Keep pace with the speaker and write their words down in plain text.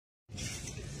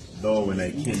though when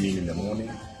I came in the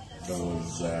morning, there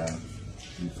was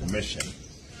information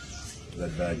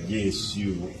that the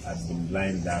GSU had been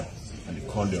lined up and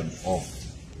cordoned off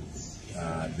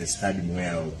the stadium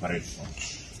where I operate from.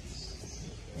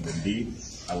 And indeed,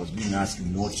 I was being asked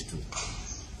not to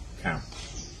come.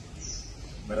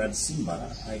 But at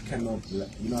Simba, I cannot,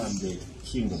 I'm the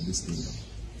king of this kingdom.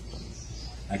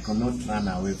 I cannot run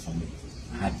away from it.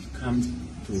 I had come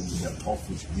to the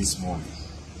office this morning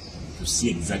to see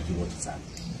exactly what is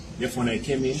happening. Therefore, when I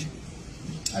came in,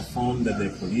 I found that the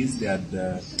police, they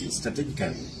had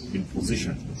strategically been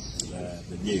positioned,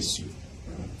 the GSU,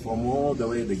 from all the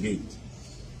way the gate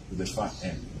to the far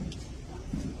end.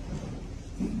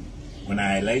 When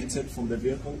I alighted from the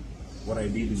vehicle, what I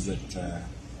did is that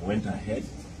I went ahead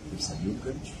with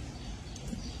saluted,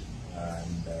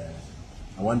 and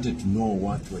I wanted to know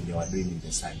what they were doing in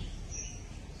the side.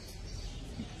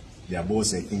 Their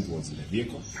boss, I think, was in the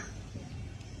vehicle.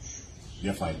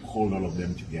 Therefore, I called all of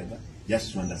them together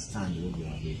just to understand what they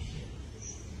were doing.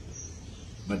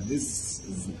 But this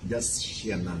is just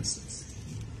sheer nonsense.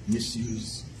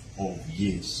 Misuse of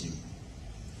GSU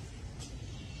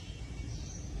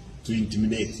to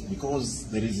intimidate,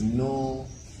 because there is no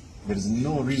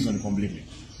reason completely.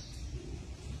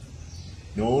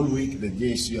 The whole week the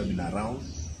GSU have been around.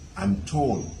 I'm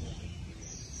told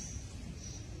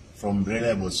from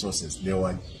reliable sources there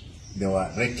were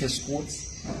wreckage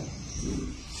squads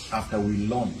after we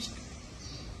launched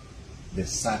the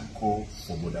circle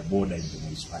for border in the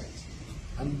municipality.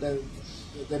 And the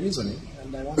reasoning,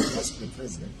 and I want to ask the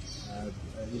president,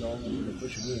 the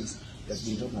question is, there's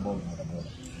been talking about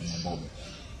border.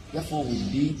 Therefore, we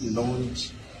did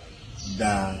launch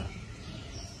the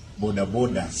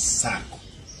border circle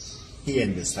here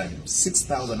in the stadium,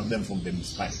 6,000 of them from the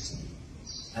municipality.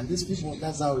 And these people,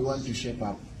 that's how we want to shape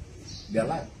up their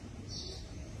life.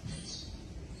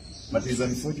 But it's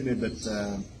unfortunate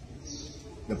that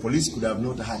the police could have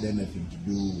not had anything to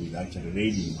do with actually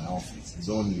raiding my office. It's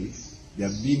only they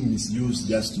have been misused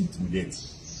just to intimidate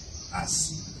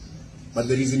us. But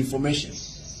there is information.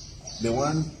 They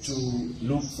want to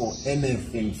look for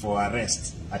anything for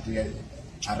arrest.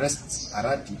 Arrest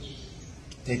Arati,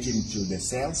 take him to the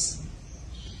cells,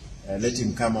 let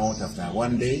him come out after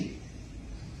 1 day,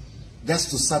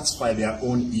 just to satisfy their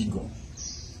own ego.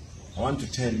 I want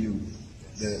to tell you,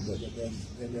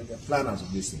 the planners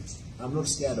of these things, I'm not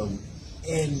scared of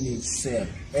any cell,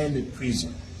 any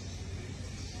prison.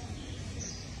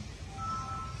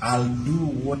 I'll do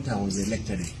what I was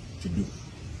elected to do.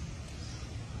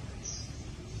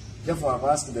 Therefore, I've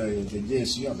asked the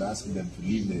GSU, I've asked them to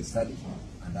leave the study,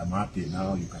 and I'm happy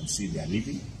now. You can see they are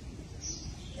leaving.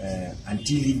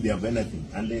 Until if they have anything,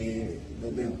 and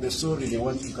they're sorry they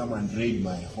want to come and raid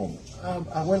my home,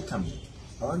 I welcome it.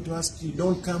 I want to ask you,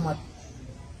 don't come at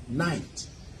night,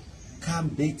 come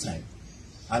daytime.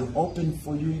 I'll open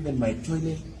for you even my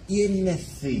toilet,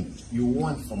 anything you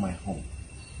want for my home.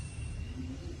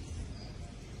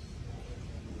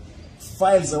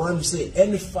 Files, I want to say,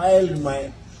 any file in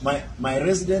my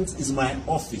residence is my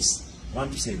office. I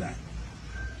want to say that.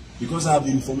 Because I have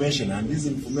information, and this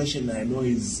information I know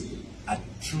is a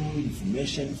true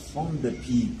information from the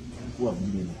people who have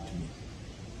given it to me.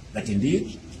 That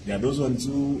indeed, there are those ones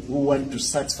who want to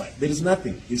satisfy. There is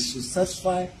nothing. It's to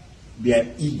satisfy their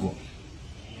ego.